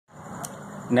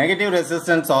Negative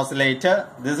resistance oscillator.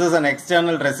 This is an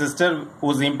external resistor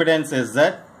whose impedance is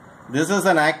Z. This is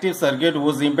an active circuit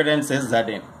whose impedance is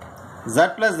Zin. Z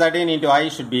plus Zin into I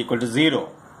should be equal to 0.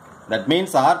 That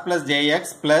means R plus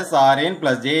Jx plus Rin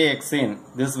plus Jx in.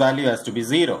 This value has to be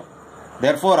 0.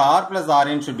 Therefore R plus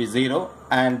Rin should be 0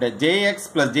 and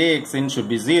Jx plus Jx in should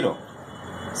be 0.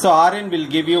 So Rin will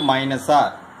give you minus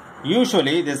R.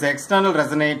 Usually this external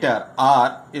resonator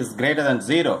R is greater than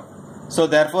 0. So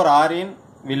therefore Rin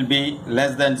will be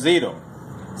less than 0.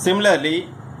 Similarly,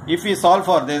 if we solve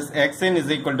for this, Xin is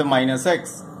equal to minus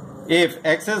X. If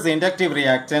X is inductive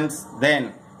reactance,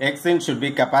 then Xin should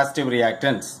be capacitive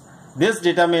reactance. This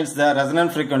determines the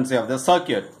resonant frequency of the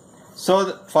circuit.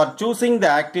 So for choosing the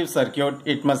active circuit,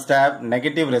 it must have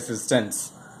negative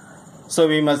resistance. So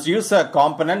we must use a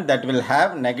component that will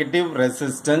have negative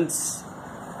resistance.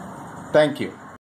 Thank you.